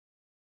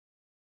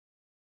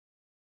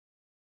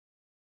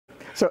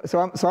So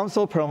I'm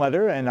Sol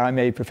Perlmutter, and I'm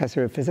a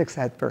professor of physics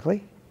at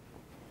Berkeley.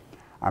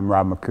 I'm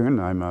Rob McCoon.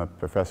 I'm a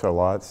professor of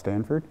law at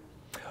Stanford.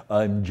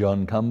 I'm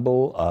John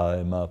Campbell.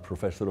 I'm a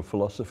professor of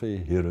philosophy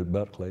here at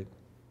Berkeley.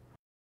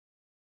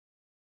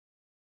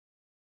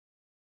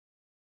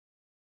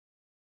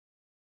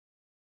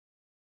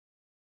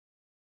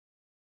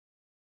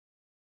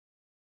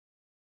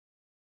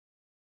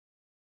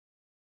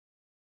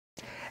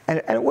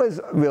 And it was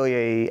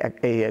really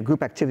a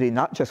group activity,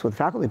 not just with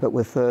faculty, but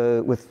with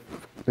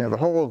the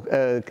whole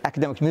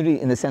academic community,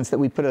 in the sense that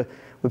we put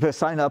a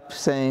sign up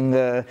saying,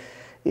 I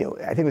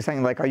think it was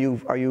something like, "Are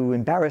you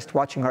embarrassed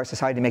watching our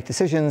society make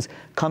decisions?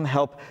 Come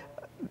help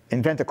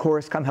invent a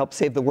course. Come help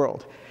save the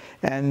world."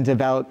 And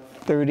about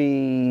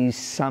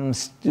 30-some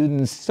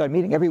students started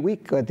meeting every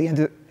week at the end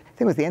of, I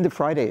think it was the end of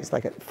Fridays,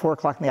 like at 4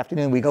 o'clock in the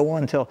afternoon. We go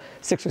on until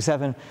 6 or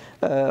 7,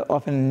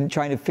 often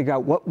trying to figure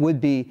out what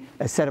would be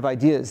a set of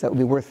ideas that would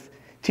be worth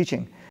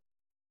teaching.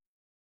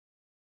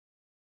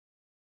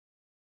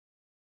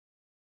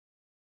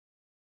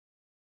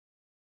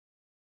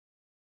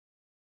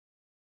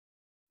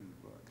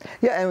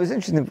 Yeah, and it was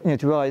interesting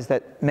to realize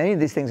that many of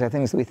these things are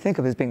things that we think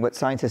of as being what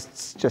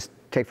scientists just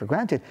take for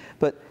granted,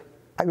 but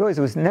I realized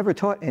it was never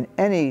taught in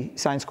any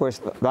science course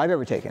that I've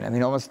ever taken. I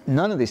mean, almost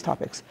none of these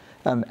topics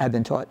have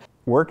been taught.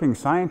 Working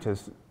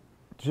scientists,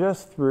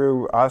 just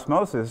through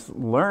osmosis,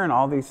 learn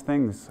all these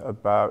things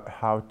about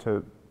how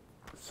to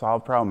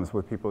solve problems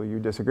with people you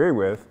disagree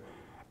with,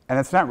 and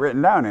it's not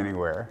written down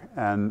anywhere.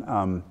 And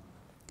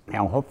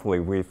hopefully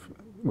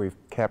we've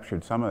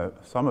captured some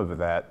of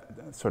that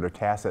sort of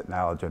tacit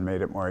knowledge and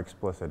made it more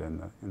explicit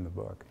in the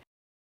book.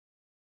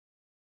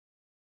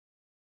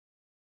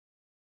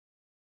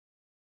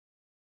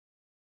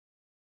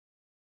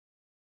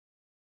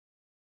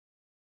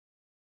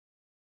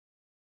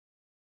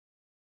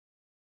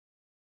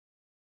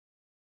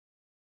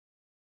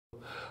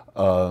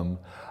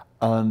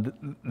 And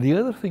the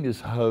other thing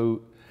is how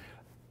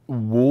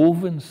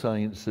woven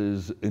science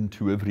is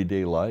into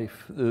everyday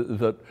life,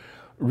 that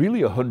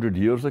really 100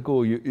 years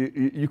ago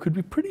you could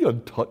be pretty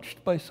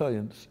untouched by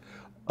science,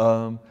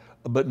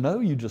 but now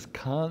you just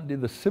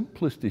can't. The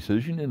simplest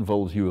decision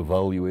involves you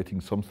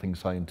evaluating something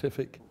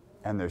scientific.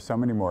 And there's so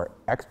many more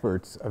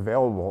experts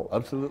available.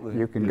 Absolutely.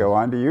 You can go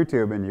onto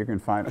YouTube and you can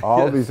find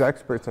all these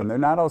experts, and they're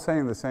not all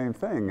saying the same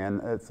thing.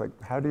 And it's like,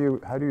 how do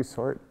you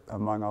sort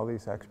among all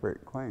these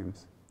expert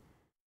claims?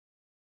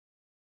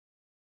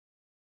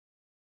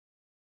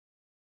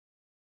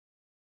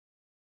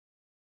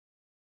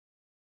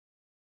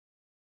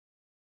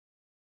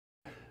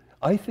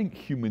 I think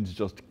humans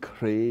just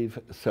crave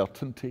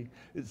certainty.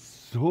 It's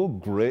so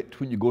great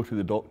when you go to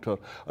the doctor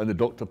and the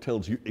doctor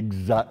tells you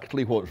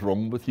exactly what's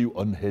wrong with you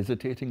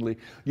unhesitatingly.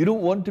 You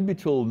don't want to be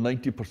told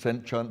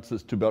 90% chance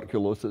it's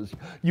tuberculosis.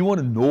 You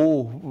want to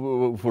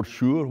know for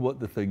sure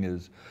what the thing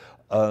is.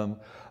 And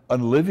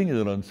living in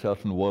an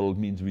uncertain world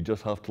means we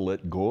just have to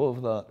let go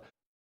of that.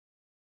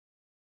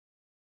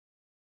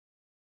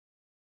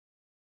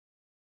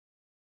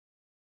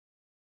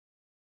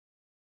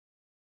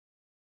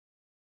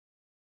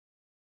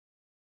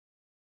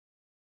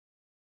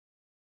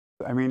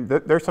 I mean,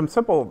 there's some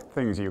simple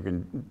things you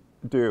can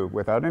do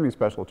without any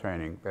special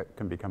training that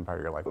can become part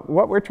of your life.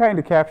 What we're trying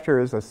to capture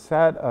is a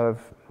set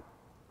of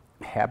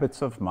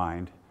habits of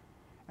mind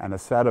and a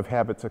set of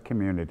habits of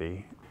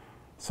community.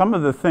 Some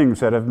of the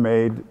things that have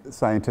made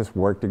scientists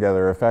work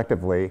together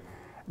effectively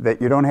that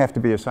you don't have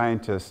to be a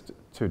scientist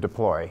to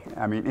deploy.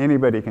 I mean,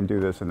 anybody can do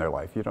this in their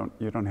life. You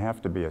don't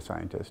have to be a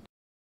scientist.